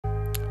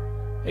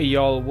Hey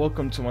y'all,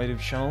 welcome to my YouTube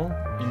channel.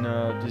 In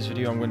this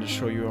video I'm going to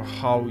show you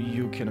how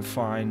you can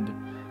find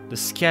the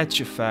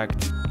sketch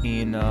effect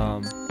in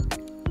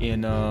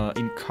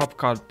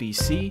CapCut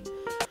PC.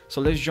 So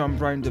let's jump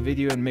right into the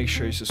video and make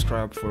sure you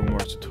subscribe for more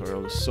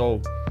tutorials.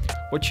 So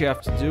what you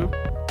have to do,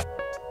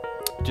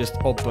 just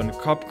open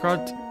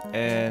CapCut,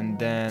 and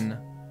then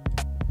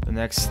the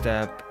next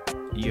step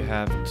you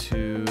have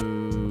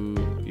to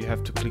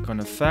click on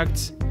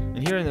effects,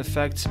 and here in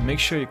effects make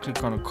sure you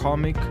click on a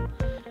comic.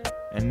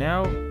 And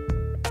now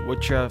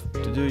what you have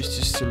to do is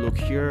just to look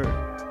here.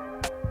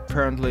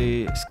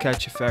 Apparently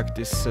sketch effect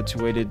is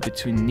situated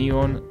between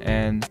neon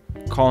and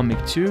comic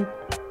 2.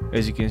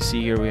 As you can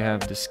see here we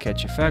have the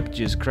sketch effect.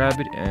 Just grab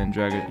it and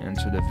drag it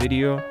into the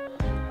video.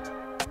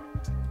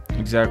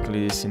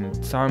 Exactly this in the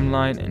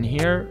timeline, and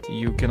here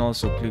you can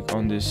also click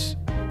on this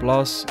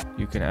plus,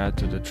 you can add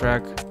to the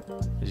track.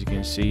 As you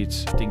can see, I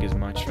think it's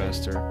much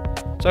faster.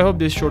 So I hope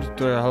this short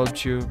tutorial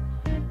helped you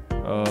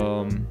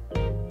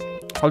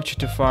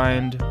to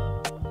find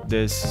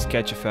this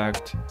sketch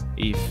effect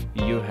if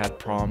you had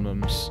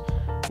problems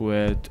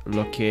with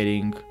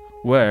locating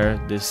where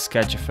this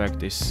sketch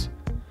effect is.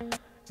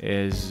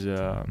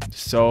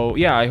 So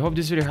yeah, I hope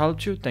this video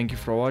helped you. Thank you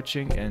for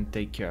watching and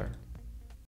take care.